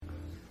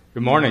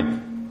Good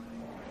morning.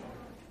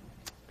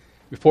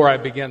 Before I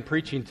begin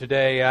preaching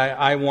today,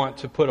 I want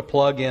to put a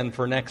plug in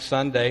for next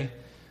Sunday,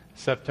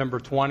 September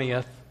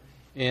 20th,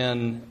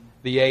 in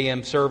the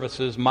AM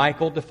services.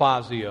 Michael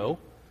DeFazio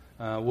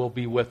will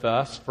be with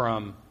us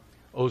from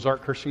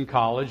Ozark Christian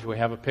College. We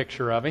have a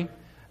picture of him.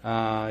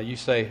 You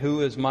say,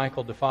 who is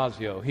Michael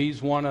DeFazio?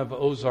 He's one of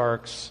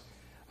Ozark's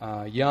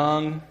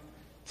young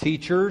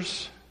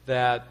teachers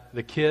that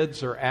the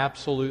kids are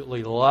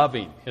absolutely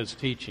loving his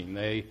teaching.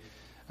 They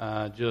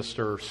just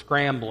are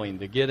scrambling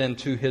to get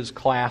into his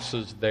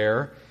classes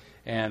there.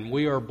 And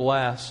we are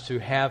blessed to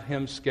have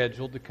him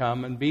scheduled to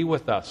come and be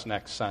with us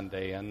next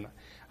Sunday. And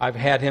I've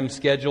had him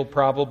scheduled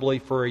probably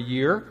for a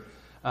year.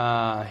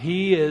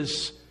 He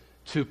is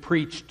to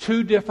preach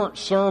 2 different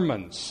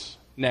sermons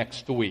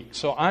next week.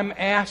 So I'm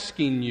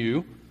asking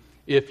you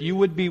if you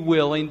would be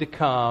willing to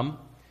come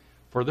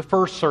for the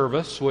first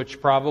service, which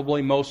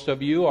probably most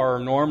of you are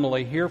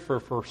normally here for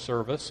first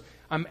service.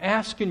 I'm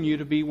asking you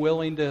to be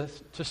willing to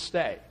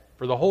stay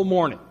for the whole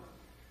morning,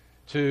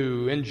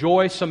 to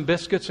enjoy some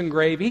biscuits and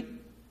gravy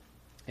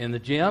in the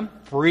gym,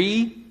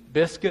 free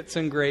biscuits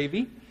and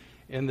gravy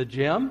in the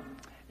gym,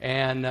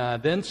 and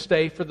then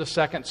stay for the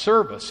second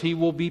service. He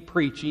will be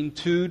preaching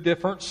 2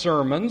 different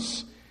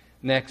sermons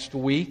next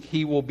week.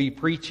 He will be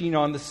preaching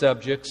on the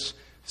subjects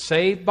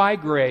saved by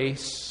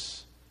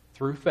grace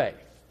through faith.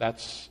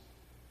 That's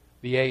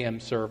the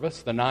AM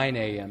service, the 9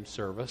 AM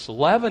service.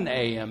 11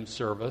 AM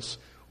service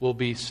will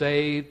be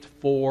saved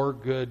for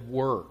good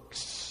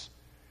works.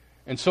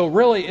 And so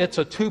really it's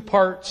a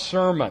 2-part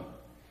sermon.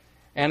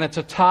 And it's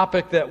a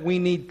topic that we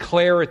need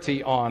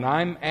clarity on.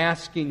 I'm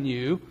asking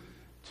you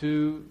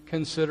to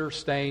consider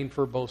staying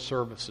for both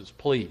services,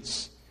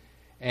 please.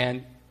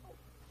 And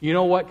you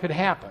know what could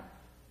happen?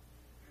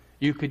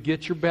 You could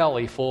get your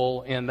belly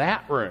full in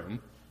that room,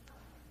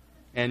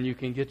 and you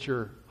can get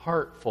your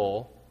heart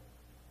full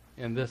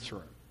in this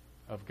room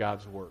of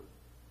God's Word.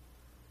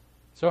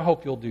 So I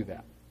hope you'll do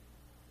that.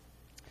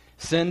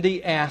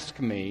 Cindy asked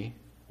me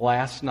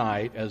last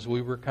night as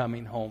we were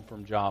coming home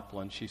from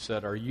Joplin, she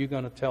said, "Are you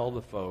going to tell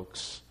the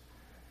folks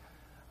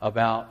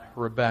about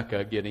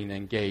Rebecca getting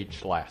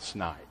engaged last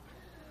night?"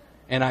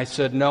 And I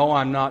said, "No,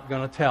 I'm not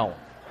going to tell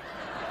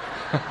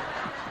them."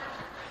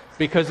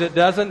 Because it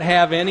doesn't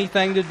have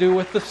anything to do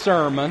with the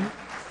sermon.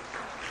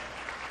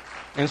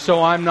 And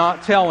so I'm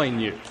not telling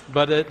you.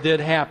 But it did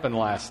happen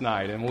last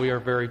night, and we are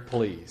very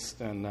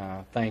pleased and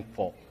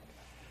thankful.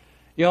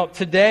 You know,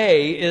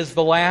 today is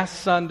the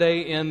last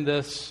Sunday in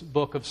this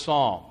book of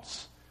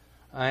Psalms.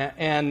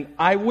 And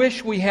I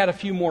wish we had a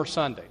few more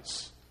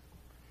Sundays.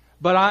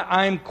 But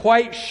I'm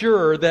quite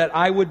sure that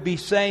I would be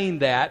saying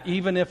that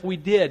even if we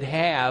did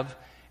have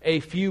a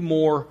few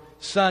more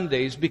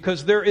Sundays,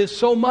 because there is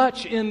so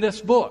much in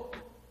this book.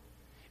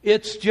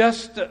 It's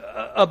just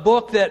a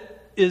book that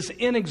is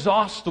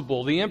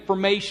inexhaustible. The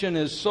information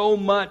is so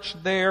much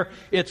there.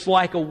 It's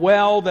like a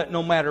well that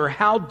no matter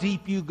how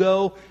deep you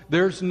go,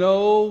 there's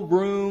no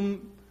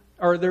room,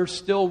 or there's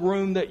still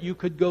room that you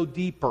could go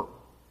deeper.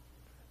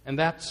 And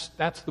that's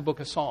the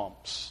book of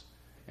Psalms.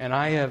 And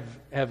I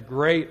have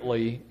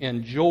greatly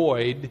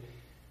enjoyed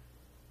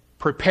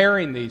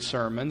preparing these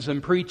sermons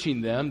and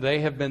preaching them.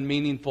 They have been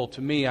meaningful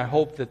to me. I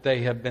hope that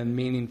they have been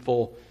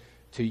meaningful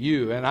to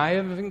you. And I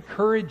have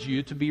encouraged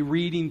you to be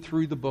reading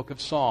through the book of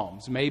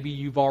Psalms. Maybe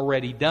you've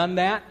already done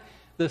that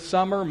this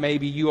summer.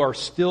 Maybe you are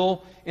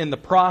still in the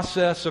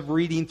process of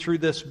reading through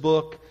this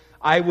book.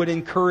 I would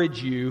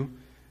encourage you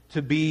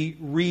to be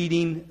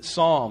reading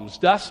Psalms.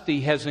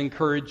 Dusty has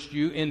encouraged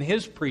you in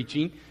his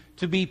preaching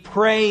to be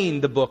praying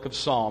the book of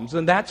Psalms.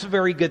 And that's a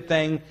very good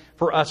thing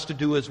for us to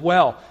do as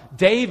well.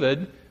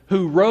 David,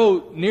 who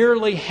wrote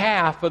nearly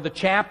half of the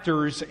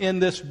chapters in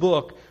this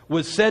book,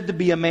 was said to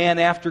be a man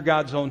after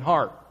God's own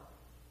heart.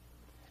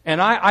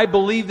 And I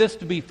believe this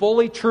to be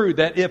fully true,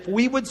 that if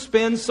we would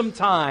spend some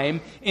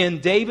time in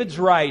David's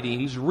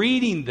writings,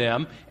 reading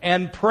them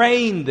and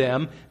praying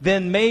them,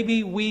 then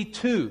maybe we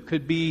too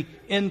could be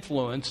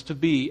influenced to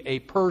be a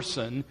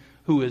person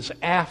who is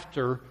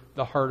after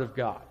the heart of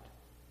God.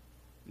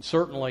 And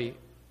certainly,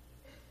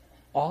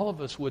 all of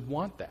us would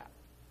want that.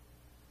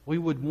 We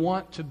would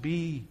want to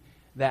be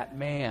that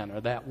man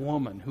or that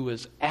woman who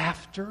is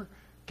after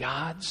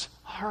God's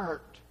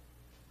heart.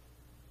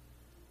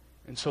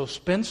 And so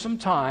spend some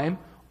time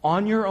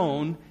on your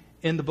own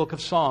in the book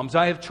of Psalms.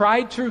 I have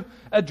tried to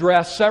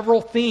address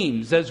several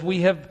themes as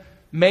we have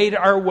made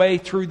our way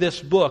through this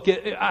book.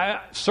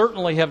 I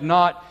certainly have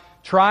not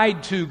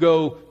tried to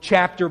go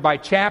chapter by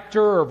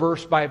chapter or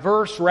verse by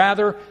verse.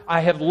 Rather, I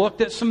have looked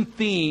at some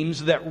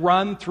themes that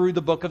run through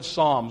the book of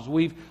Psalms.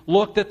 We've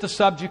looked at the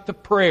subject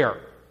of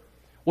prayer.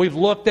 We've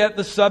looked at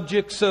the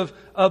subjects of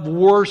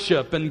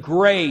worship and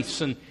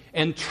grace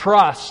and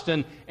trust.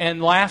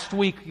 And last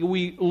week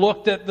we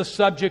looked at the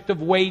subject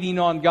of waiting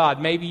on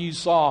God. Maybe you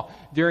saw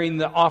during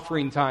the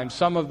offering time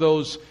some of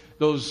those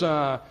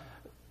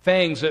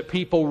things that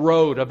people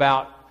wrote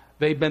about.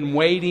 They've been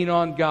waiting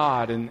on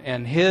God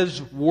and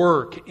His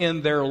work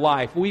in their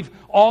life. We've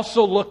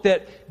also looked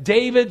at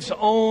David's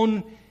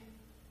own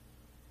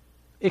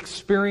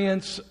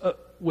experience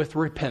with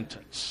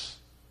repentance.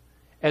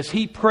 As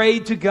he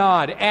prayed to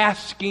God,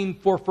 asking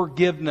for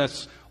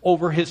forgiveness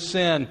over his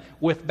sin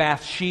with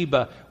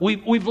Bathsheba.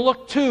 We've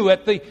looked too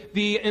at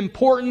the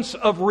importance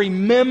of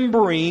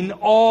remembering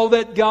all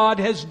that God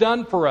has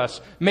done for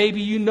us.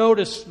 Maybe you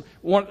noticed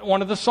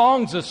one of the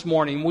songs this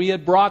morning. We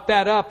had brought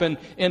that up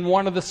in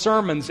one of the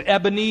sermons,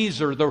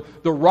 Ebenezer, the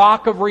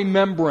rock of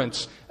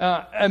remembrance,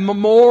 a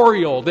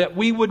memorial that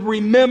we would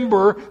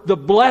remember the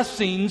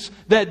blessings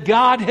that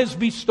God has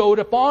bestowed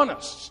upon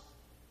us.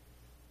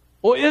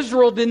 Well,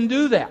 Israel didn't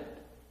do that.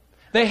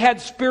 They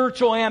had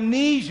spiritual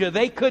amnesia.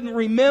 They couldn't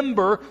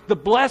remember the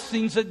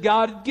blessings that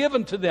God had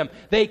given to them.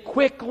 They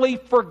quickly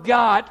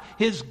forgot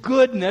His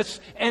goodness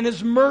and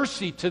His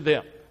mercy to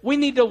them. We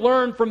need to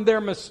learn from their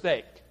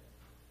mistake.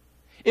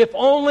 If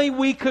only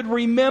we could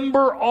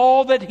remember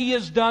all that He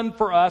has done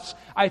for us,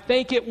 I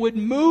think it would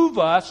move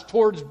us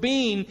towards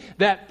being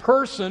that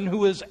person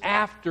who is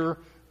after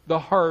the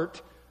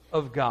heart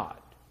of God.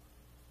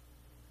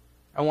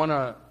 I want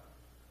to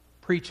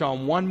preach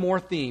on one more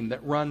theme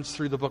that runs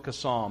through the book of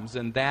Psalms,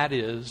 and that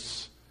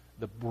is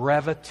the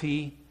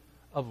brevity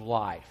of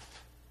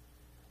life.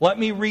 Let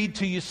me read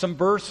to you some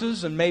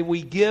verses, and may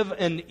we give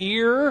an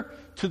ear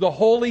to the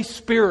Holy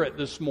Spirit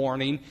this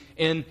morning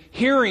in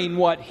hearing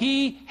what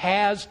He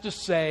has to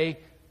say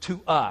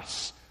to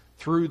us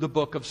through the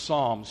book of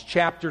Psalms.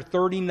 Chapter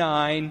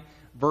 39,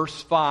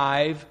 verse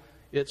 5,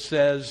 it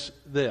says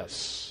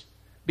this: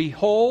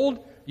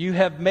 "Behold, you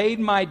have made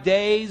my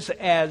days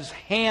as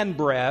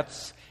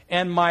handbreadths,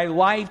 and my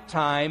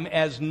lifetime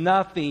as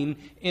nothing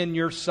in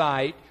your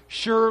sight.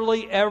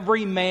 Surely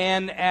every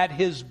man at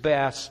his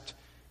best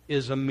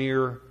is a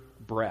mere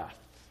breath."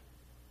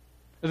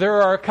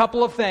 There are a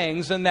couple of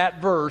things in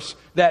that verse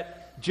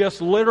that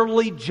just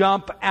literally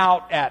jump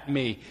out at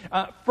me.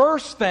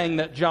 First thing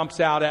that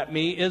jumps out at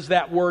me is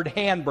that word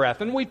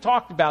handbreadth. And we've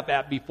talked about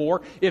that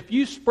before. If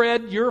you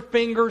spread your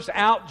fingers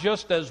out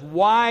just as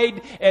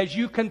wide as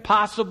you can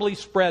possibly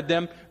spread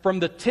them, from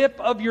the tip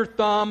of your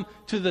thumb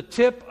to the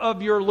tip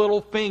of your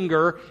little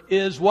finger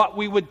is what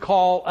we would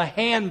call a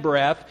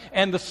handbreadth.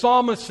 And the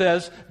psalmist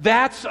says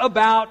that's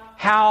about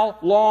how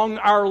long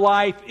our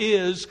life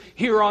is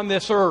here on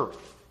this earth.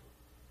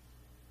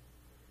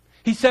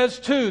 He says,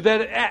 too,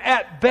 that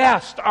at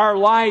best our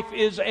life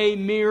is a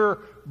mere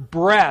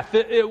breath.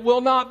 It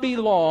will not be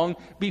long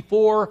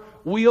before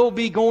we'll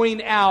be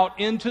going out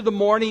into the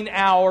morning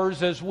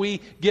hours as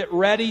we get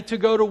ready to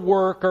go to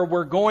work, or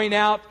we're going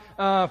out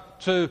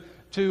to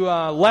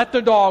let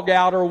the dog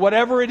out, or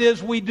whatever it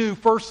is we do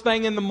first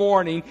thing in the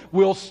morning.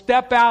 We'll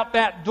step out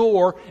that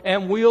door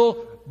and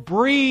we'll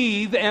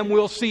breathe and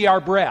we'll see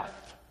our breath.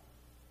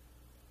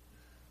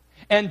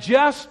 And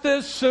just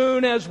as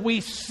soon as we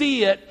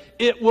see it,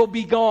 it will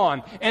be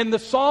gone. And the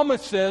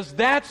psalmist says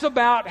that's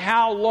about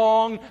how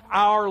long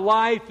our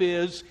life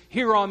is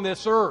here on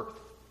this earth.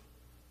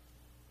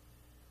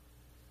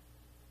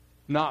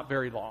 Not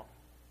very long.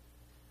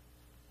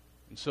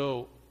 And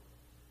so,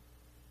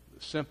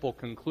 the simple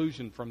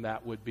conclusion from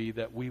that would be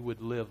that we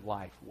would live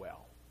life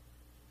well.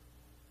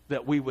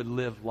 That we would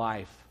live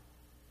life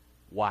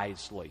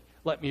wisely.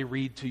 Let me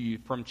read to you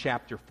from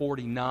chapter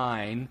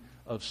 49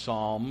 of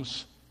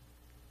Psalms,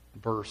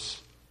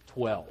 verse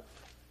 12.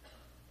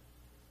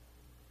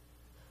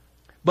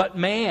 "But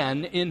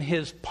man in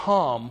his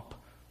pomp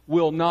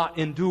will not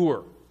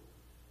endure.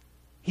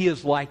 He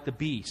is like the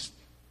beasts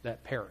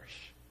that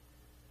perish."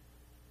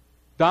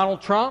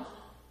 Donald Trump,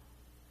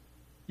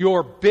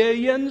 your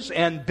billions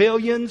and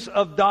billions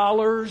of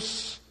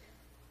dollars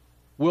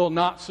will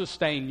not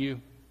sustain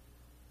you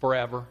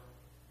forever.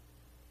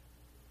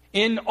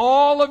 In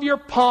all of your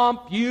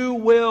pomp, you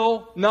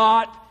will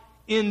not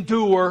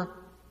endure.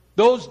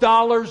 Those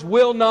dollars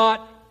will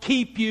not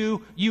keep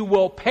you. You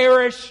will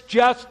perish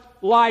just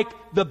like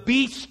the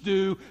beasts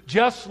do,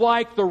 just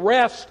like the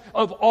rest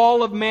of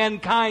all of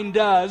mankind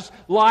does.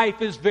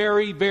 Life is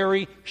very,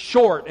 very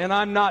short. And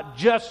I'm not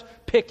just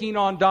picking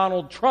on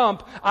Donald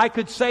Trump. I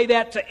could say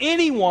that to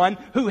anyone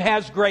who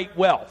has great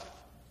wealth.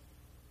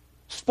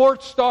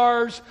 Sports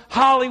stars,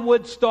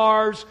 Hollywood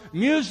stars,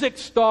 music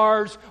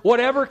stars,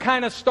 whatever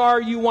kind of star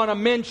you want to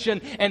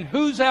mention, and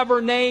whosever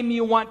name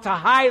you want to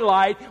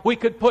highlight, we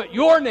could put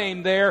your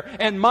name there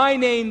and my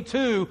name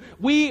too.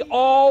 We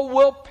all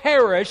will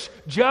perish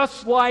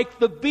just like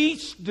the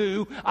beasts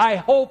do. I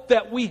hope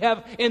that we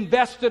have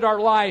invested our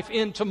life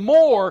into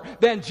more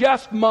than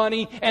just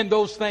money and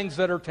those things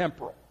that are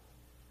temporal.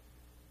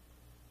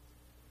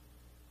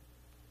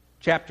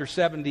 Chapter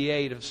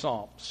 78 of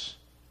Psalms.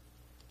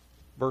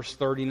 Verse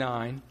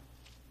 39.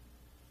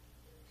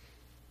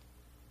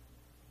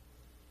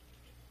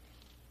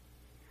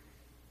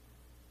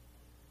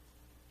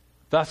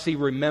 "Thus he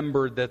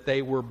remembered that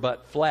they were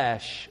but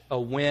flesh, a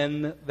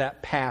wind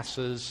that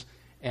passes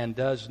and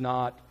does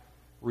not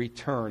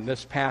return."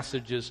 This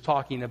passage is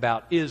talking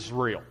about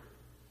Israel,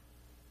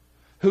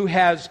 who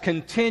has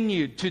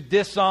continued to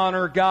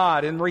dishonor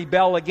God and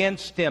rebel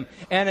against Him.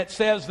 And it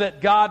says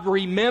that God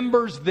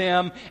remembers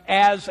them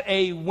as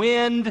a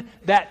wind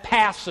that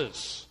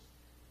passes.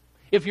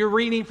 If you're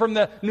reading from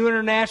the New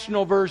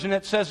International Version,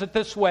 it says it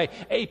this way: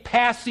 a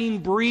passing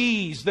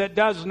breeze that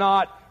does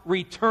not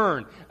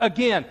return.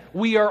 Again,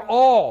 we are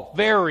all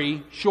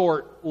very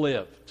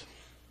short-lived.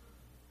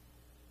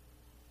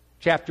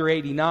 Chapter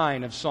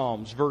 89 of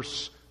Psalms,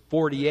 verse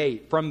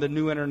 48, from the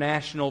New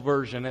International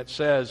Version, it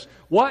says,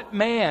 "What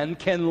man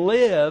can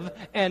live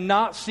and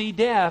not see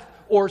death,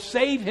 or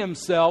save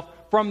himself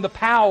from the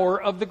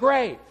power of the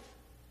grave?"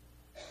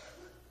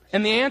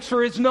 And the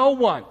answer is no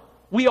one.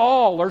 We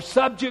all are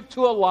subject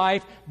to a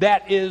life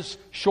that is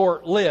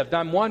short-lived.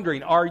 I'm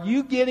wondering, are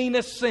you getting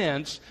a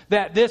sense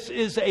that this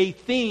is a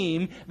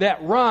theme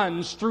that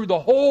runs through the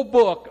whole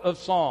book of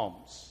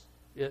Psalms?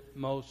 It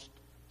most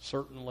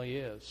certainly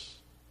is.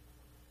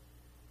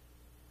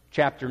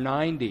 Chapter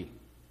 90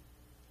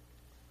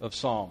 of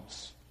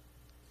Psalms,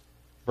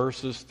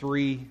 verses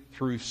 3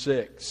 through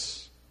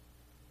 6.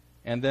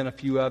 And then a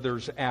few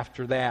others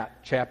after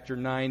that. Chapter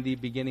 90,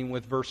 beginning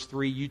with verse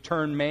 3, "You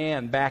turn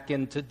man back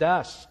into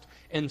dust,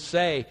 and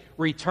say,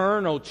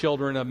 'Return, O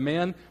children of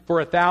men, for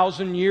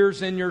 1,000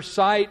 years in your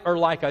sight are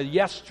like a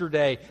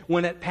yesterday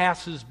when it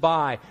passes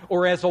by,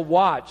 or as a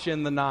watch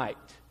in the night.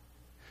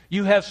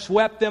 You have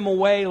swept them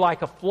away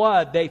like a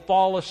flood, they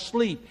fall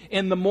asleep.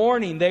 In the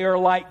morning they are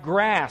like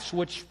grass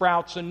which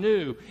sprouts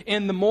anew.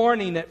 In the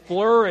morning it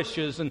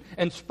flourishes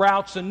and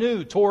sprouts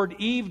anew. Toward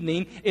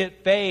evening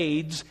it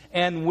fades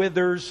and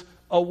withers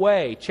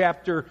away.'"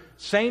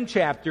 Same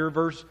chapter,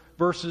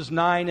 verses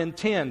 9 and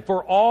 10.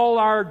 "For all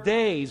our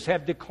days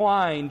have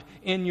declined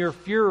in your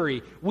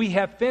fury. We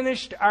have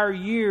finished our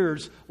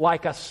years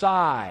like a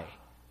sigh.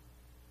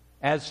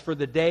 As for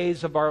the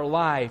days of our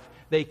life,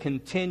 they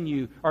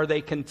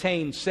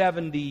contain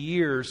 70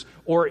 years,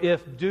 or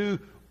if due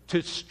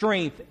to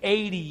strength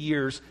 80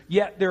 years.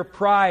 Yet their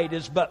pride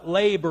is but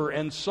labor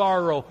and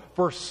sorrow,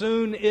 for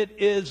soon it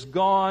is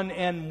gone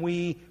and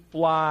we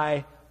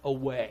fly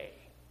away."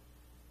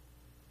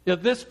 Now,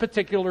 this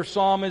particular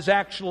psalm is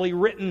actually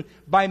written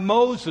by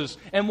Moses,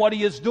 and what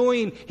he is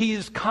doing, he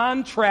is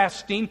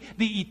contrasting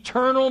the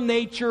eternal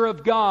nature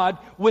of God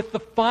with the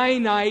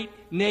finite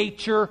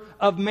nature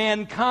of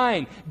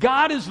mankind.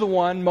 God is the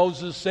one,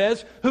 Moses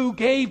says, who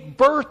gave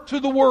birth to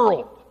the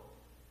world.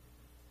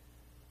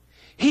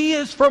 He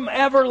is from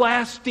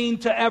everlasting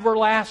to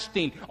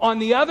everlasting. On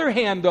the other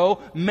hand,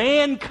 though,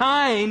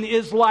 mankind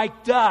is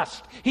like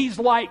dust. He's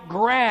like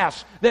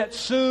grass that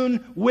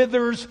soon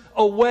withers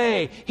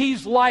away.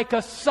 He's like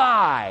a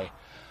sigh.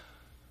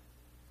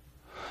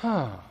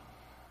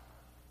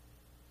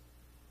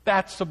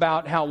 That's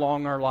about how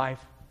long our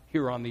life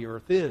here on the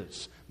earth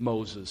is,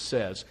 Moses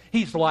says.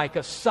 He's like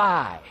a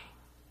sigh,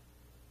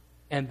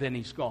 and then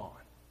he's gone.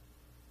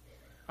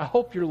 I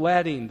hope you're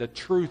letting the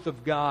truth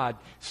of God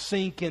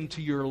sink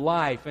into your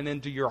life and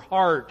into your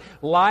heart.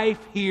 Life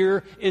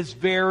here is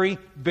very,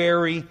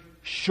 very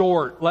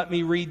short. Let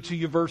me read to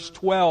you verse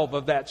 12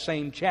 of that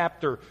same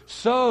chapter.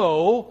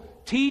 "So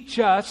teach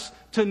us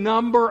to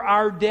number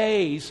our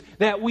days,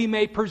 that we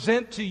may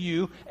present to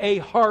you a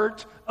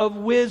heart of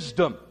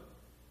wisdom."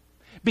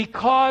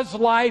 Because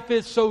life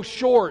is so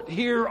short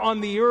here on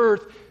the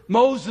earth,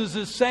 Moses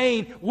is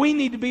saying we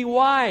need to be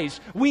wise.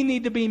 We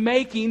need to be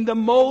making the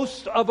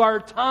most of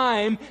our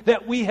time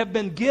that we have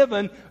been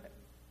given.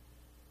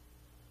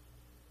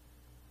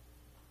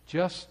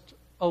 Just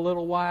a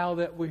little while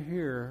that we're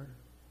here,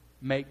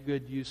 make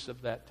good use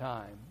of that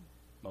time,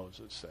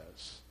 Moses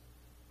says.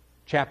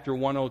 Chapter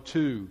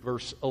 102,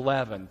 verse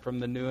 11 from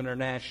the New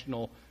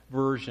International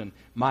Version.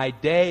 "My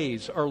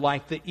days are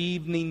like the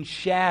evening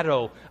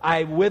shadow.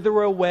 I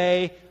wither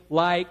away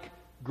like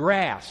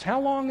grass."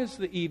 How long is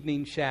the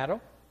evening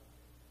shadow?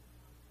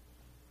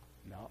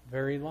 Not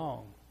very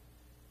long.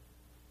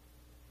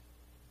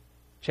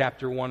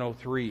 Chapter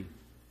 103,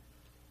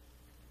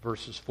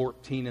 verses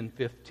 14 and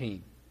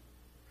 15.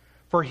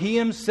 "For he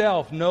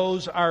himself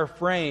knows our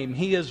frame.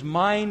 He is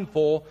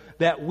mindful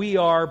that we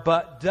are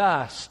but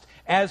dust.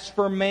 As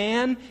for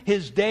man,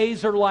 his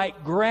days are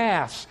like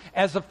grass.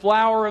 As a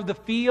flower of the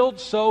field,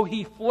 so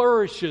he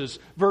flourishes."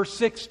 Verse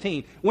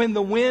 16. "When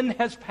the wind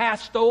has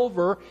passed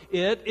over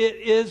it, it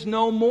is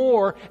no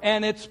more,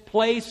 and its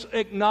place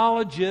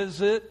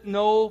acknowledges it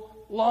no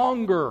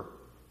longer."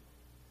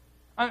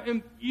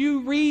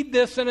 You read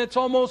this and it's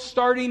almost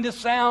starting to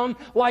sound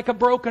like a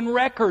broken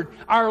record.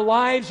 Our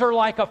lives are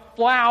like a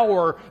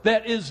flower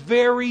that is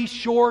very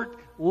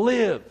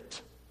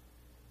short-lived.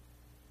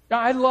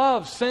 I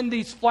love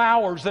Cindy's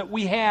flowers that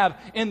we have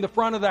in the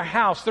front of the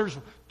house. There's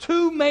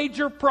two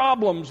major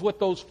problems with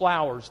those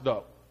flowers,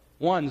 though.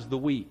 One's the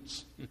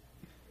weeds.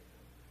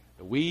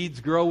 The weeds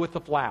grow with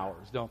the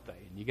flowers, don't they?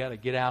 And you got to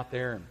get out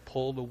there and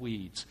pull the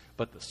weeds.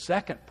 But the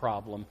second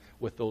problem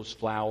with those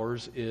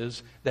flowers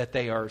is that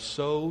they are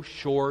so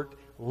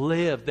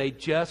short-lived. They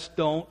just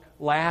don't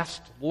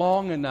last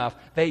long enough.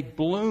 They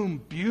bloom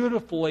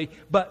beautifully,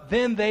 but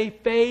then they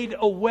fade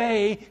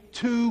away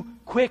too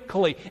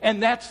quickly.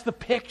 And that's the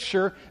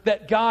picture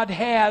that God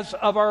has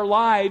of our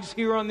lives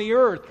here on the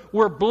earth.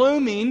 We're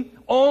blooming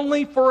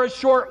only for a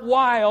short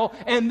while,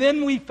 and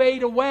then we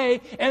fade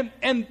away,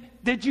 and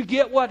Did you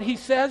get what he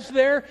says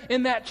there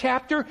in that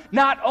chapter?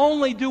 Not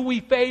only do we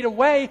fade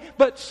away,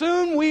 but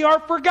soon we are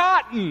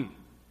forgotten.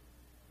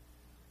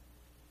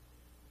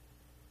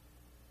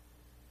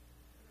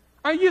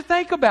 Now you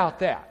think about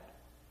that.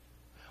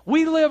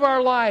 We live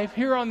our life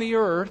here on the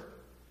earth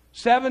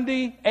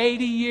 70,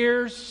 80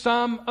 years,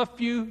 some a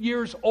few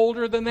years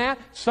older than that,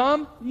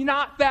 some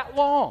not that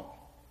long.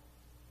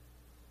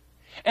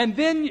 And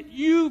then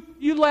you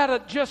let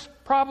it just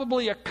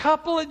probably a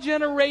couple of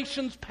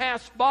generations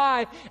pass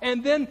by,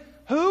 and then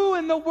who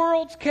in the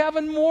world's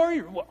Kevin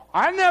Moore?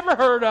 I never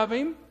heard of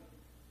him.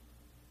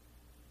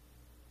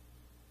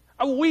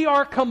 We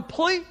are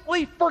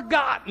completely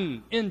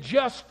forgotten in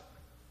just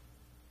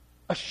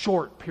a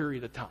short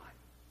period of time.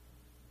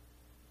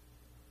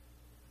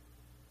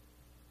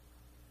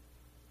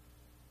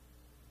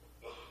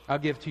 I'll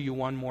give to you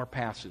one more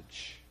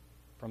passage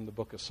from the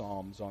book of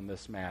Psalms on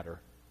this matter.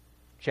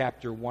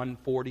 Chapter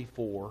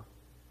 144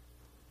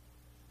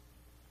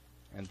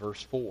 and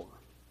verse 4.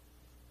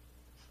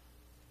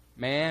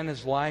 Man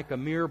is like a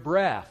mere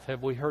breath.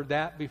 Have we heard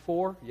that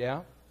before?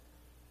 Yeah.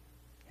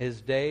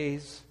 His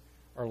days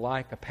are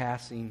like a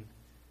passing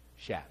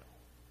shadow.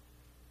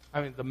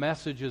 I mean, the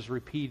message is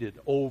repeated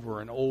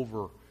over and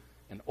over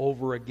and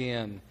over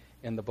again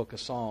in the book of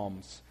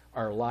Psalms.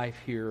 Our life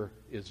here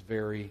is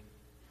very,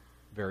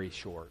 very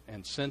short.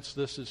 And since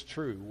this is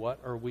true, what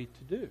are we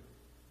to do?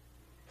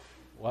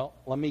 Well,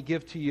 let me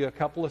give to you a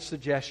couple of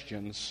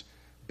suggestions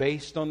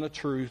based on the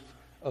truth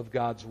of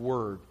God's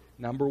Word.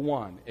 Number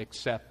one,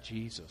 accept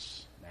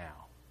Jesus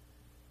now.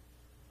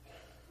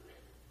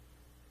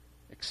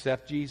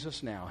 Accept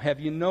Jesus now. Have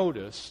you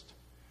noticed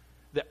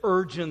the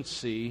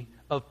urgency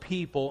of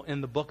people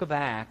in the book of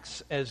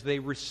Acts as they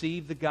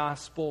receive the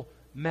gospel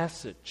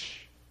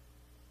message?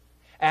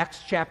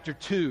 Acts chapter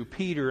 2,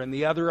 Peter and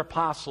the other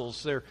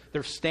apostles,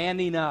 they're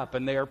standing up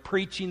and they are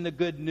preaching the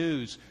good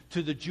news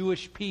to the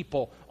Jewish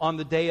people on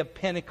the day of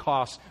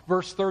Pentecost.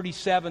 Verse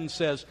 37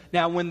 says,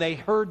 now when they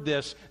heard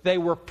this, they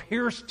were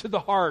pierced to the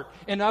heart.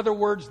 In other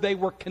words, they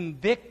were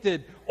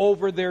convicted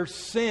over their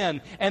sin.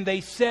 And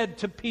they said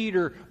to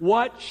Peter,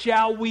 what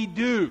shall we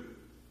do?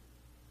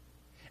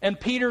 And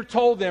Peter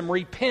told them,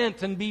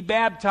 repent and be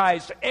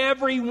baptized,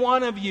 every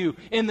one of you,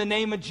 in the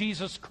name of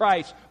Jesus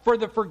Christ, for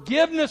the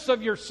forgiveness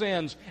of your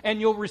sins, and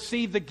you'll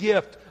receive the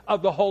gift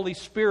of the Holy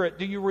Spirit.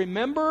 Do you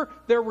remember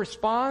their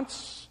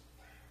response?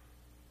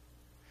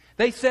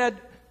 They said,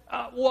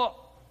 well,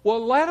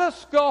 let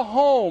us go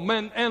home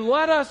and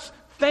let us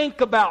think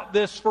about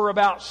this for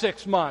about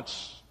 6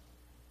 months.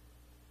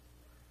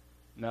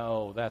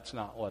 No, that's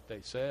not what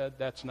they said.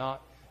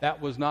 That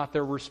was not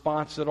their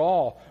response at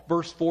all.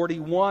 Verse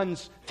 41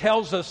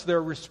 tells us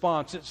their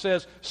response. It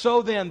says,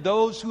 so then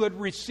those who had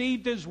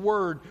received His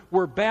word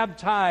were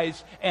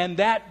baptized, and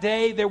that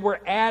day there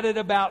were added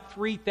about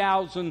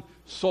 3,000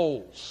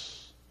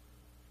 souls.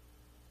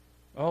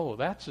 Oh,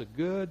 that's a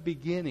good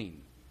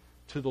beginning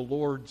to the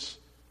Lord's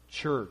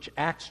church.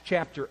 Acts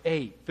chapter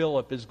 8,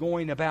 Philip is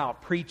going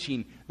about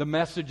preaching the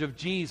message of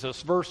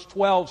Jesus. Verse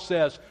 12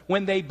 says,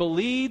 when they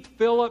believed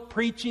Philip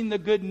preaching the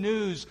good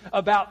news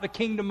about the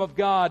kingdom of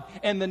God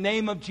and the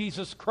name of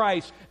Jesus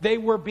Christ, they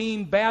were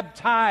being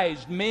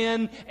baptized,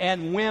 men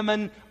and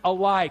women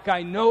alike.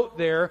 I note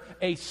there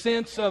a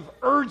sense of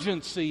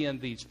urgency in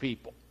these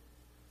people.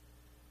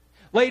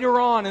 Later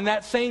on in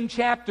that same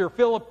chapter,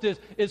 Philip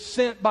is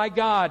sent by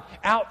God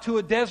out to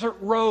a desert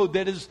road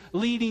that is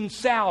leading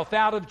south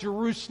out of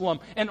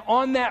Jerusalem. And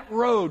on that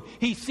road,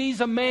 he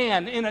sees a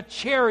man in a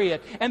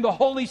chariot, and the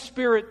Holy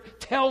Spirit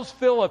tells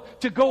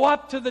Philip to go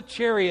up to the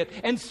chariot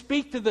and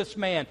speak to this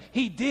man.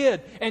 He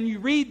did, and you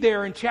read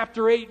there in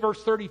chapter 8,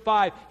 verse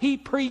 35, he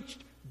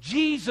preached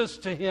Jesus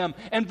to him.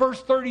 And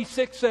verse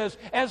 36 says,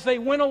 as they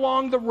went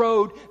along the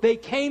road, they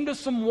came to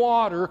some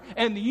water,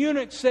 and the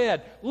eunuch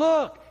said,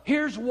 look,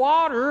 here's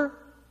water.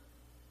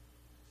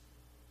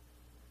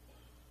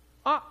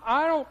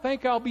 I don't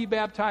think I'll be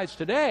baptized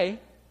today.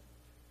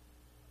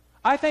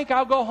 I think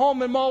I'll go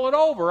home and mull it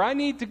over. I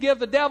need to give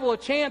the devil a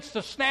chance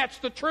to snatch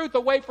the truth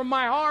away from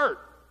my heart.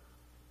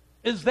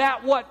 Is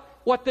that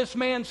what this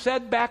man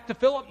said back to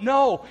Philip?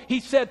 No.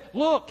 He said,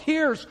 look,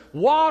 here's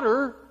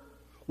water.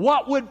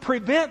 What would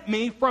prevent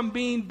me from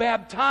being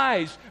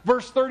baptized?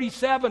 Verse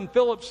 37,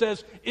 Philip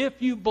says,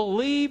 if you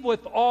believe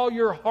with all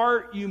your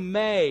heart, you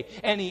may.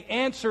 And he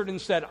answered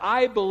and said,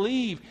 I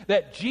believe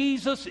that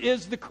Jesus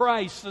is the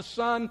Christ, the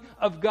Son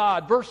of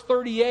God. Verse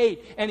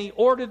 38, and he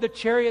ordered the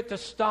chariot to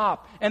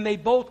stop. And they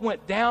both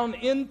went down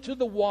into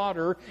the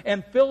water,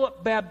 and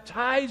Philip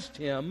baptized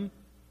him.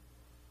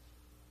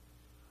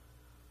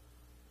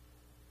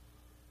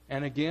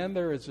 And again,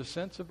 there is a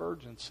sense of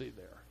urgency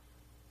there.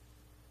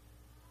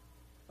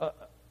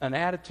 An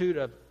attitude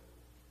of,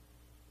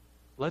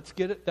 let's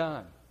get it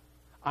done.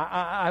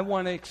 I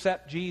want to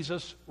accept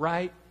Jesus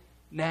right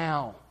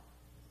now.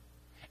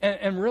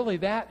 And really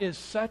that is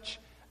such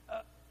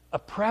a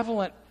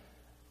prevalent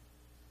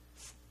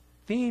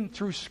theme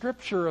through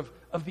Scripture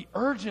of the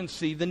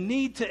urgency, the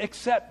need to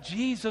accept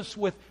Jesus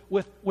with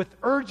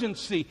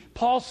urgency.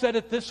 Paul said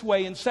it this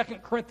way in 2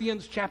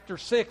 Corinthians chapter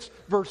 6,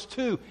 verse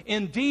 2.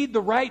 Indeed, the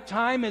right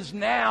time is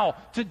now.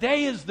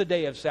 Today is the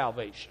day of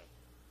salvation.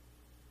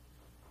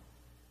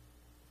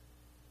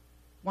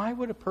 Why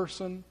would a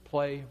person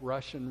play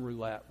Russian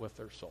roulette with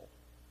their soul?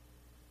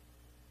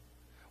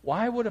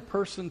 Why would a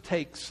person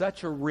take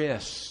such a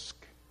risk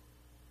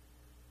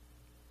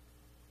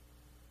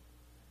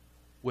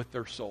with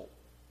their soul?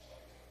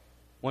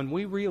 When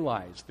we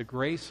realize the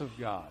grace of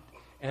God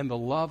and the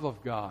love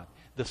of God,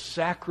 the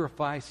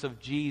sacrifice of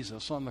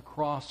Jesus on the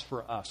cross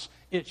for us,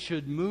 it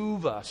should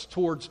move us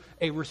towards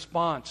a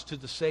response to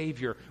the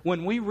Savior.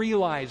 When we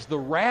realize the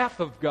wrath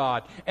of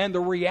God and the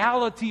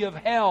reality of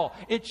hell,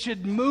 it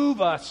should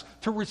move us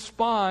to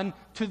respond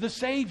to the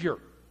Savior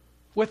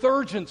with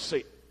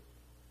urgency.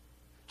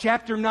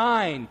 Chapter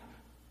 9,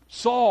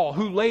 Saul,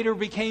 who later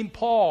became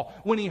Paul,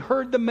 when he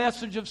heard the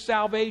message of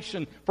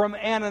salvation from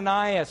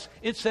Ananias,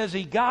 it says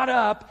he got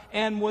up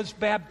and was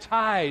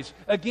baptized.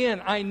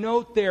 Again, I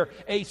note there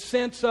a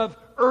sense of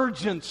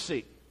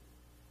urgency.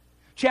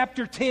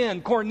 Chapter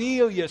 10,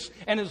 Cornelius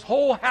and his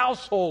whole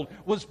household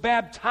was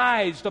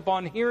baptized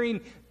upon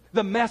hearing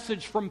the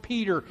message from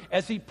Peter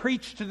as he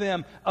preached to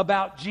them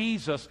about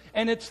Jesus.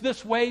 And it's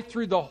this way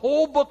through the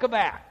whole book of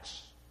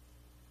Acts.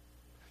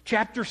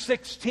 Chapter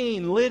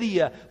 16,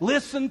 Lydia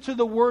listened to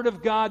the word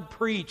of God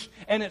preached,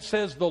 and it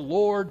says the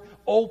Lord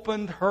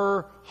opened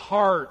her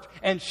heart,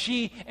 and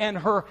she and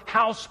her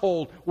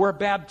household were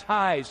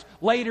baptized.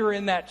 Later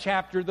in that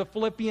chapter, the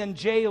Philippian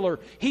jailer,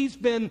 he's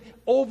been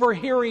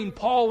overhearing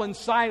Paul and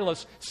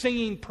Silas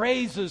singing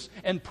praises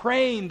and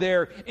praying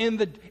there in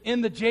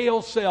the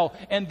jail cell.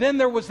 And then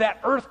there was that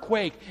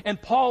earthquake,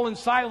 and Paul and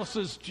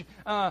Silas's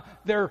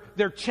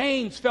their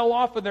chains fell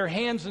off of their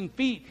hands and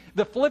feet.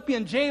 The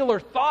Philippian jailer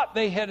thought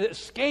they had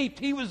escaped.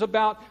 He was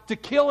about to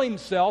kill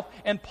himself,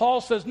 and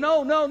Paul says,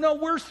 no,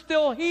 we're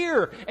still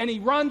here. And he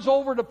runs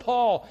over to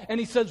Paul and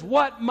he says,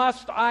 what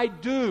must I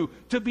do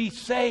to be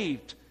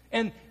saved?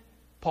 And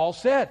Paul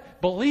said,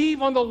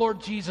 believe on the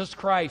Lord Jesus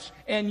Christ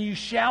and you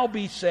shall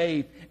be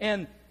saved.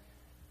 And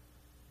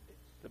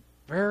the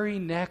very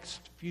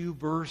next few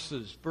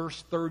verses,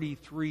 verse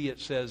 33, it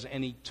says,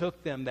 and he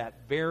took them that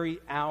very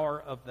hour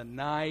of the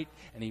night,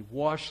 and he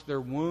washed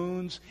their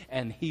wounds,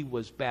 and he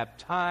was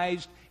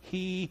baptized,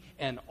 he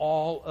and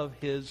all of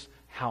his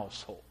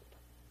household.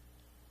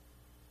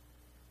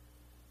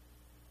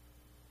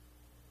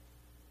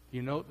 Do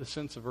you note the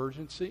sense of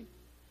urgency?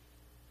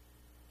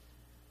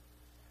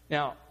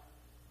 Now,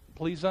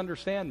 please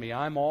understand me.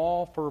 I'm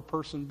all for a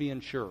person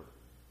being sure.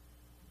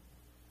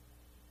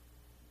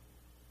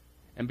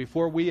 And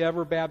before we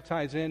ever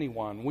baptize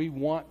anyone, we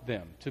want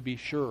them to be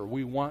sure.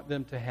 We want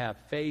them to have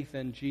faith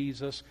in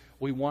Jesus.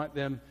 We want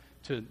them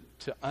to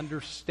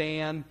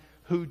understand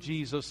who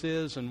Jesus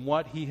is and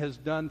what He has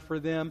done for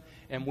them.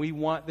 And we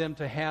want them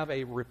to have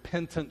a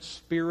repentant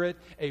spirit,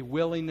 a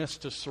willingness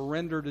to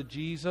surrender to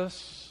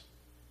Jesus.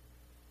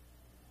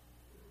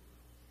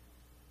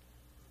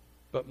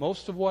 But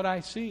most of what I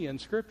see in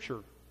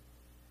Scripture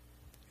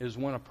is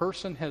when a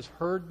person has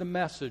heard the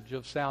message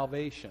of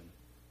salvation,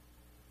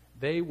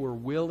 they were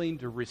willing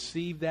to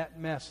receive that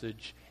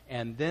message,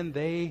 and then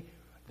they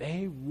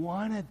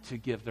wanted to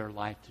give their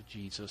life to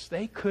Jesus.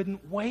 They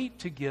couldn't wait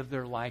to give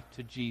their life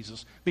to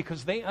Jesus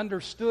because they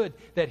understood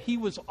that He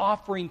was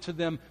offering to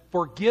them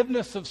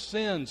forgiveness of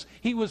sins.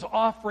 He was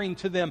offering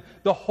to them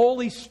the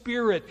Holy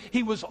Spirit.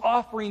 He was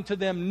offering to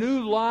them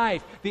new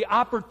life, the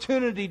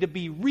opportunity to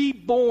be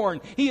reborn.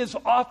 He is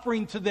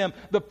offering to them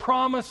the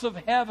promise of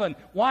heaven.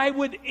 Why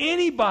would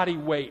anybody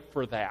wait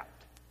for that?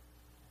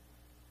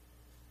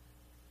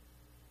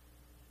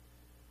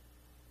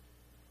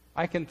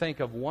 I can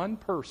think of one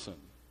person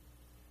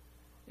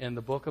in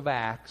the book of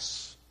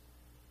Acts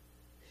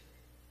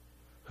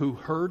who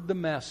heard the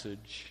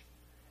message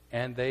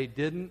and they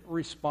didn't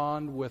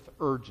respond with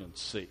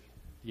urgency.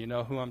 You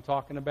know who I'm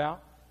talking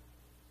about?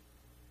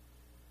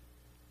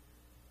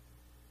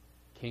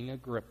 King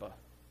Agrippa.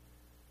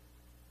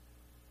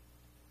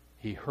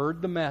 He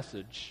heard the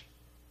message,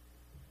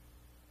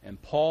 and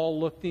Paul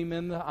looked him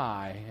in the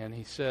eye and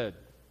he said,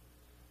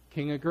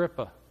 King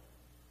Agrippa,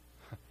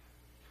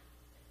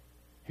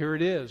 here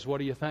it is. What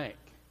do you think?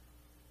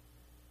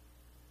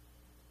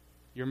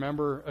 You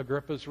remember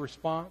Agrippa's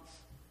response?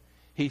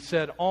 He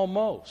said,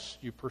 almost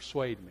you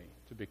persuade me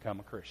to become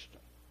a Christian.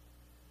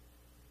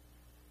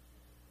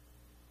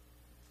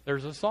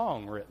 There's a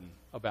song written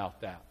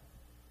about that.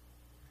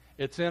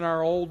 It's in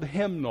our old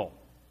hymnal.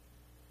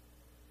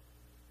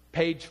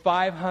 Page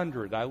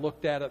 500. I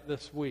looked at it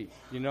this week.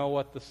 You know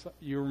what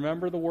you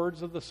remember the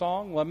words of the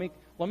song? Let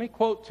me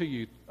quote to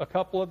you a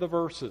couple of the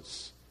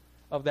verses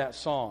of that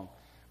song.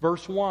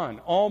 Verse 1,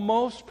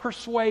 almost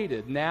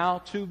persuaded now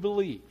to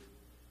believe.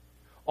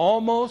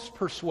 Almost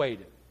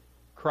persuaded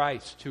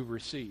Christ to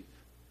receive.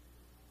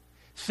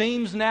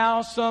 Seems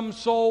now some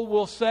soul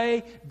will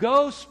say,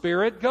 go,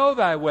 Spirit, go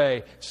thy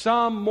way.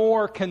 Some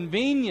more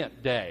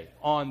convenient day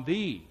on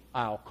thee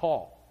I'll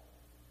call.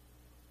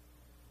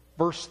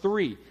 Verse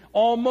 3,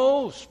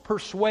 almost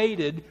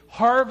persuaded,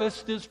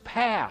 harvest is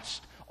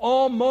past.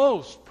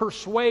 Almost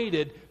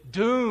persuaded,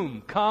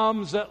 doom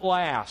comes at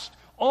last.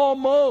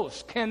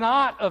 Almost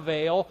cannot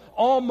avail,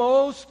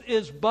 almost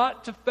is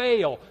but to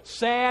fail.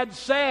 Sad,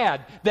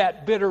 sad,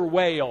 that bitter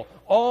wail.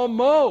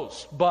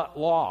 Almost but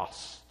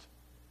lost.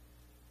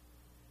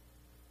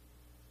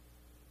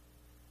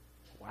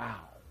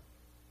 Wow.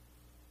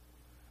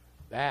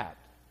 That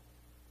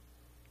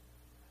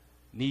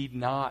need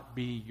not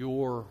be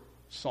your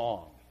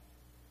song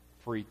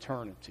for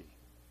eternity.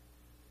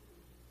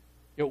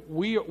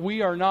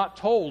 We are not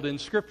told in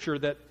Scripture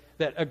that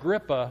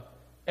Agrippa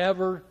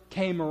ever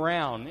came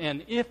around.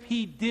 And if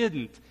he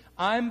didn't,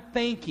 I'm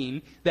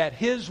thinking that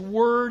his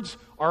words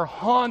are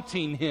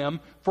haunting him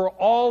for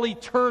all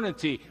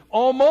eternity.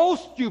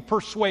 Almost you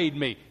persuade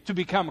me to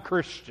become a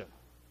Christian.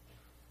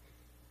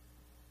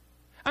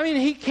 I mean,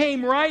 he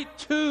came right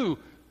to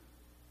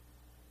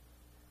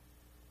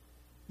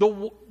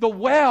the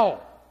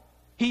well.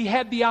 He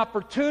had the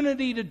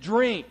opportunity to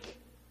drink,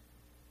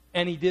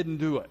 and he didn't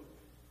do it.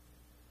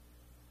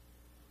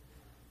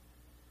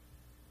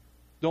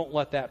 Don't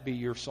let that be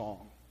your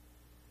song.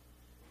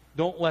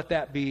 Don't let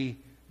that be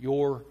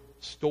your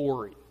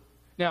story.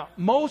 Now,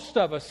 most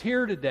of us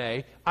here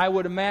today, I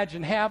would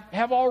imagine,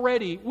 have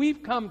already,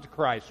 we've come to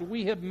Christ.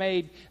 We have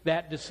made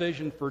that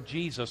decision for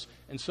Jesus.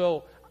 And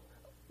so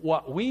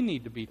what we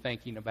need to be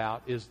thinking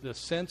about is the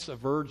sense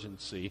of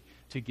urgency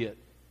to get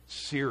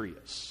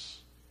serious,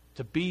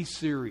 to be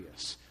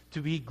serious,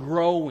 to be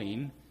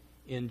growing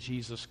in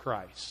Jesus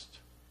Christ,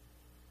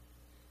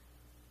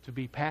 to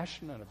be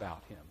passionate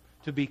about Him,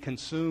 to be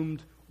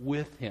consumed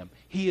with Him.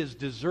 He is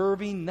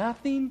deserving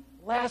nothing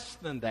less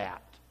than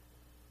that.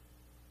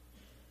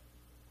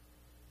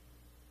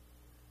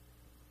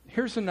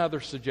 Here's another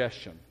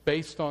suggestion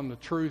based on the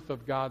truth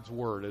of God's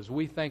Word as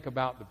we think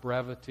about the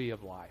brevity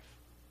of life.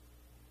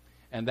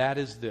 And that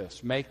is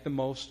this: make the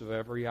most of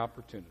every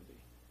opportunity.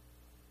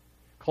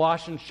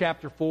 Colossians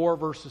chapter 4,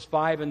 verses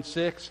 5 and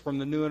 6 from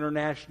the New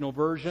International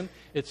Version,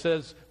 it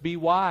says, be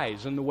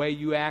wise in the way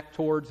you act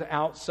towards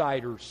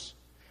outsiders.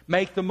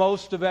 Make the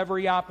most of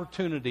every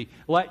opportunity.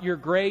 Let your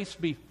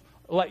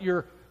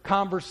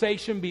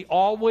conversation be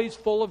always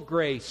full of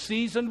grace,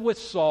 seasoned with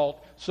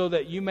salt, so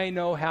that you may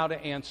know how to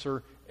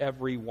answer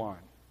everyone.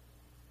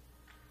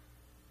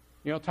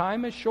 You know,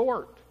 time is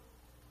short.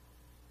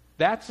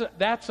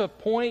 That's a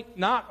point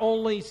not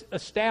only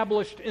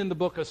established in the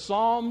book of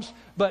Psalms,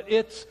 but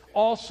it's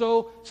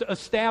also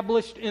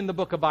established in the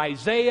book of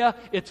Isaiah.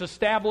 It's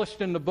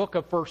established in the book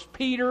of 1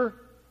 Peter.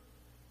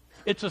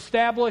 It's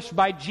established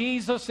by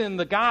Jesus in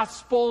the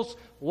Gospels.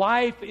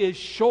 Life is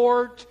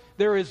short.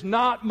 There is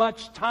not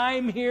much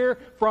time here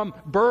from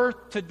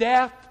birth to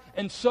death.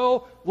 And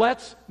so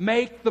let's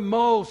make the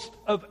most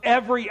of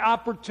every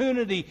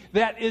opportunity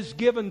that is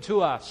given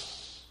to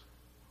us.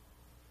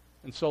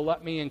 And so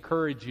let me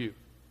encourage you.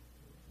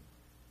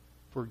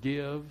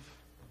 Forgive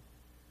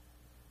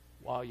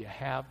while you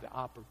have the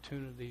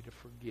opportunity to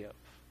forgive.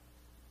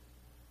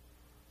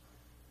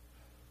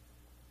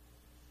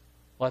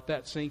 Let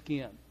that sink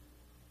in.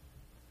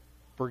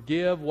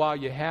 Forgive while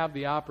you have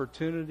the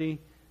opportunity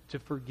to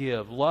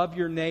forgive. Love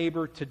your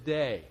neighbor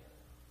today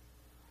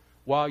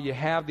while you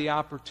have the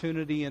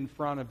opportunity in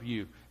front of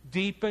you.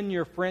 Deepen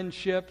your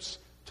friendships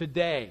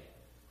today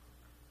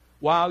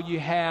while you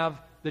have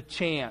the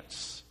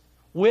chance.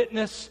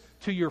 Witness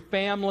to your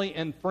family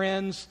and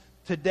friends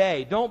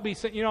today. Don't be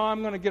saying,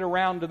 I'm going to get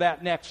around to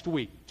that next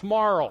week,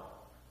 tomorrow,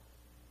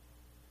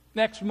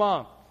 next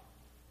month,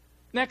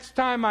 next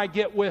time I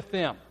get with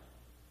them.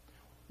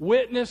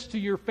 Witness to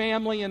your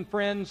family and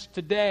friends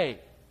today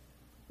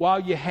while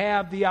you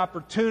have the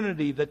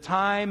opportunity. The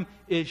time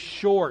is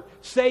short.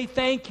 Say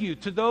thank you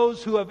to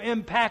those who have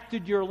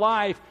impacted your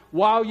life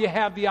while you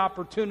have the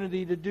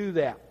opportunity to do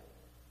that.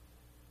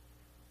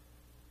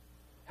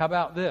 How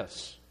about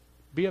this?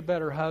 Be a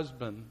better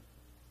husband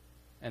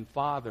and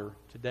father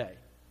today.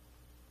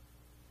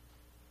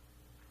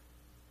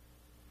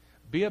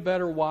 Be a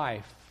better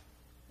wife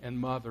and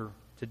mother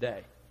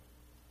today.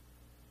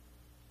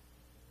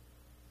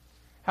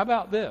 How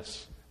about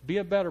this? Be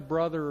a better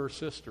brother or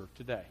sister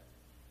today.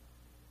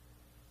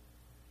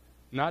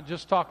 Not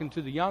just talking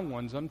to the young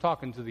ones, I'm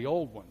talking to the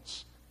old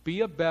ones.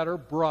 Be a better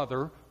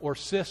brother or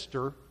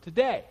sister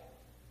today.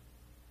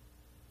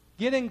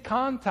 Get in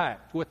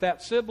contact with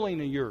that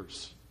sibling of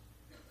yours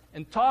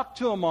and talk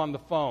to them on the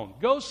phone.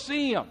 Go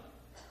see them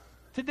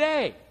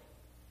today.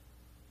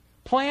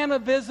 Plan a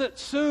visit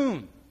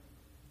soon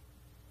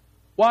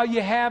while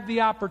you have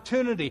the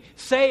opportunity.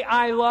 Say,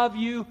 I love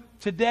you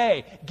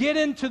today. Get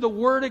into the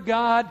Word of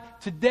God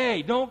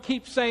today. Don't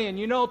keep saying,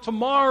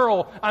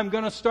 tomorrow I'm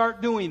going to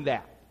start doing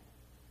that.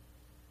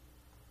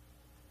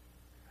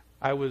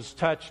 I was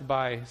touched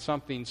by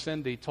something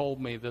Cindy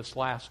told me this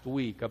last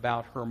week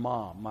about her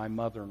mom, my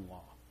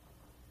mother-in-law.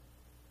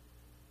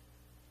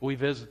 We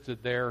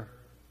visited there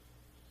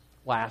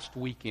last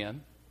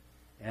weekend,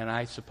 and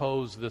I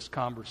suppose this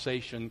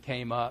conversation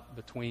came up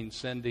between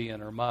Cindy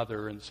and her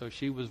mother, and so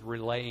she was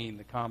relaying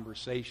the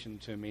conversation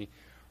to me.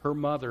 her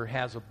mother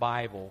has a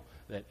Bible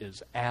that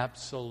is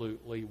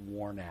absolutely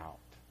worn out.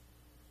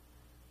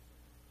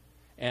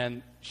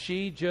 And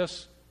she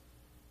just,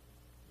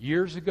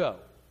 years ago,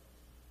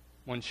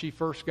 when she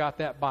first got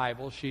that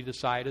Bible, she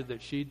decided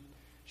that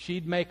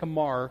she'd make a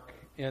mark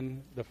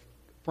in the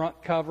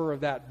front cover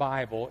of that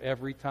Bible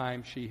every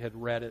time she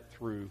had read it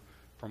through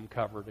from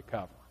cover to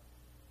cover.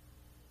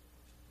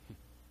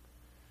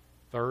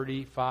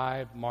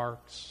 35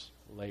 marks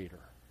later,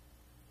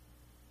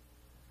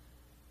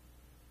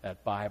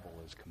 that Bible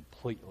is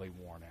completely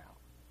worn out.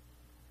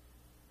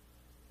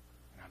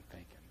 And I'm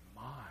thinking,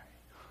 my,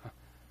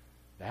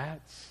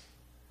 that's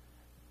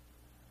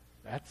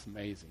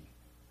amazing.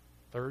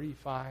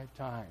 35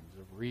 times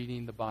of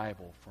reading the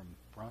Bible from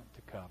front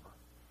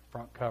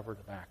cover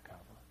to back cover.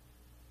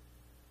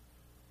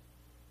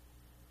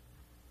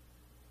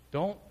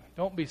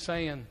 Don't be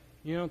saying,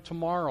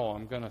 tomorrow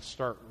I'm going to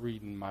start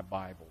reading my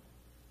Bible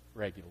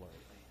regularly.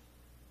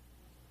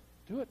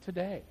 Do it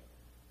today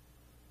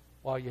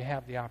while you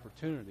have the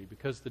opportunity,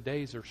 because the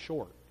days are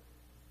short.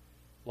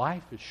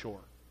 Life is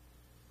short.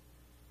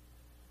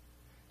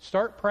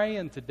 Start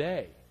praying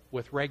today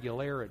with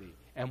regularity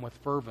and with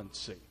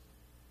fervency.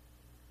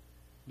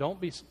 Don't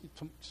be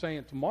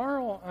saying,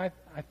 tomorrow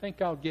I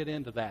think I'll get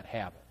into that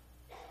habit.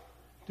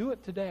 Do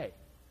it today.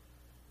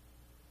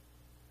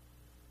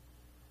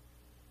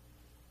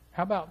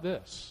 How about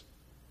this?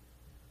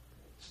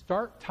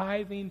 Start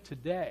tithing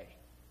today.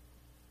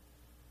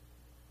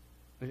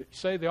 You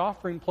say the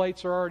offering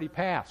plates are already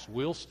passed.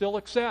 We'll still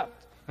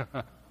accept.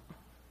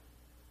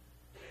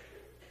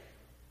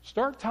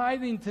 Start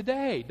tithing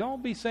today.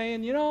 Don't be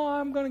saying,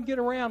 I'm going to get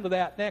around to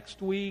that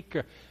next week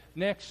or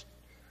next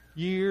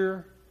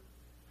year.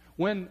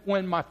 When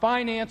my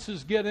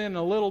finances get in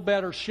a little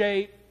better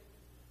shape.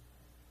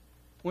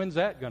 When's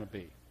that going to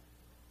be?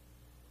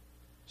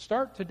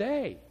 Start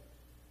today.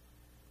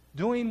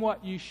 Doing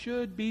what you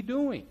should be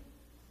doing.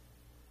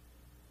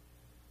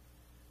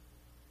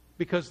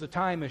 Because the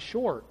time is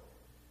short.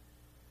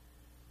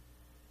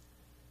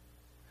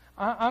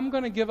 I'm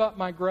going to give up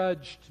my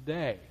grudge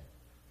today.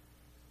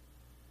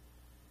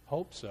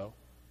 Hope so.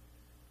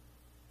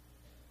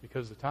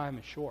 Because the time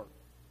is short.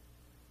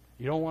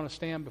 You don't want to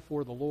stand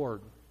before the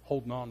Lord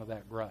holding on to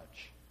that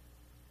grudge.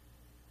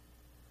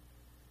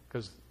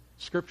 Because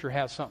Scripture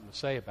has something to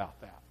say about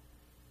that.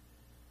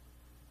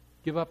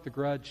 Give up the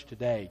grudge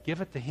today.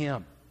 Give it to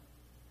Him.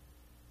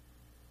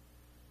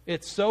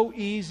 It's so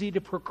easy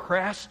to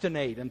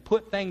procrastinate and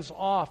put things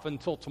off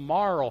until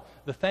tomorrow,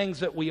 the things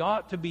that we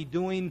ought to be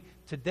doing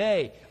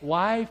today.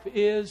 Life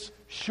is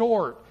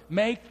short.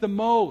 Make the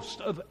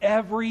most of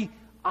every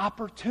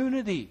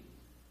opportunity.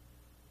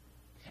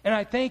 And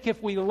I think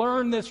if we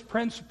learn this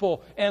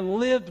principle and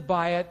lived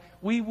by it,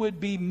 we would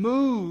be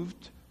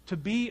moved to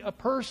be a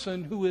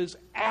person who is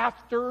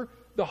after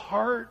the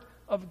heart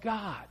of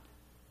God.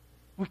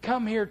 We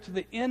come here to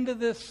the end of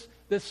this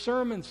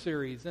sermon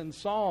series in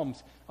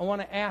Psalms. I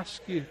want to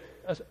ask you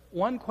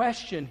one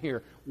question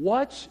here.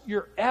 What's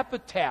your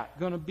epitaph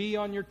going to be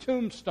on your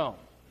tombstone?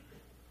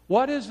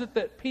 What is it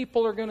that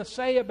people are going to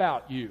say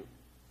about you?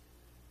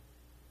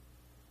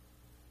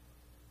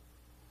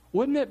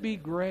 Wouldn't it be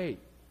great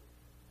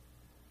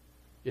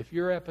if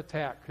your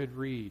epitaph could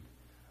read,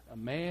 a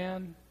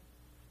man,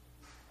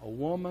 a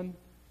woman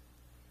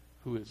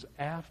who is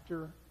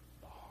after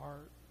the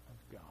heart of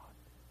God?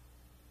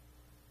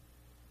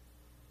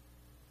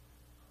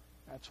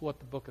 That's what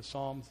the book of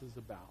Psalms is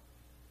about.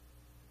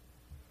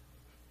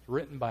 It's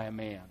written by a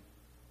man,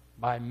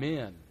 by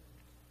men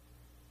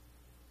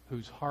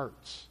whose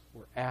hearts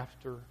were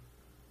after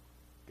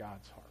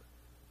God's heart.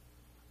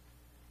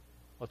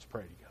 Let's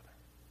pray together.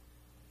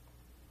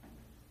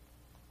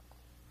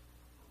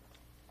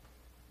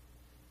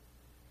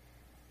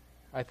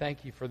 I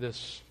thank you for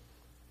this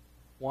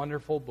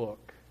wonderful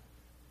book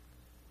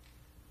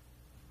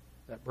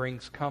that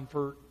brings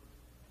comfort,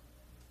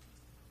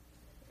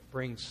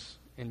 brings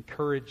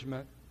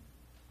encouragement.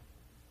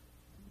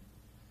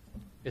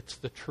 It's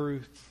the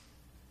truth.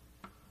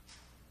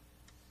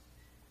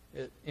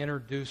 It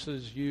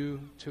introduces you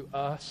to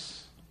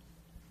us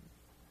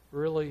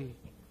really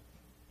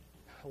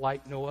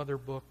like no other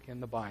book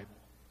in the Bible.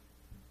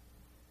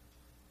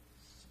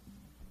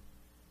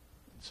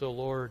 So,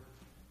 Lord,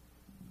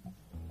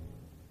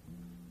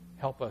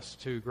 help us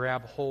to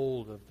grab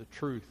hold of the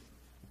truth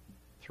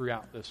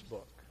throughout this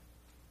book.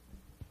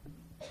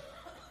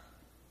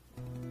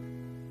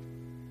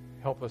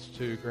 Help us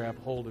to grab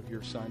hold of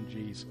your Son,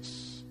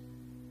 Jesus,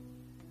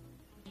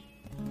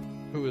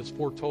 who is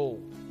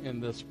foretold in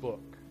this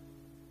book.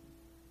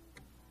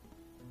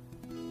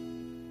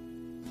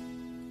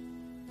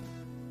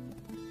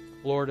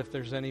 Lord, if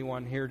there's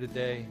anyone here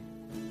today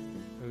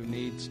who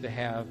needs to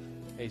have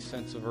a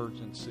sense of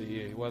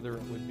urgency, whether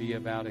it would be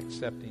about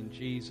accepting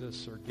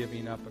Jesus or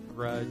giving up a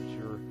grudge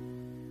or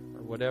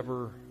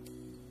whatever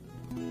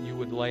you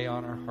would lay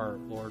on our heart,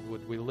 Lord,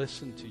 would we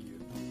listen to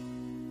you?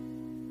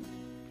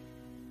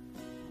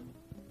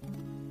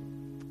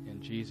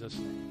 In Jesus'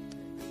 name.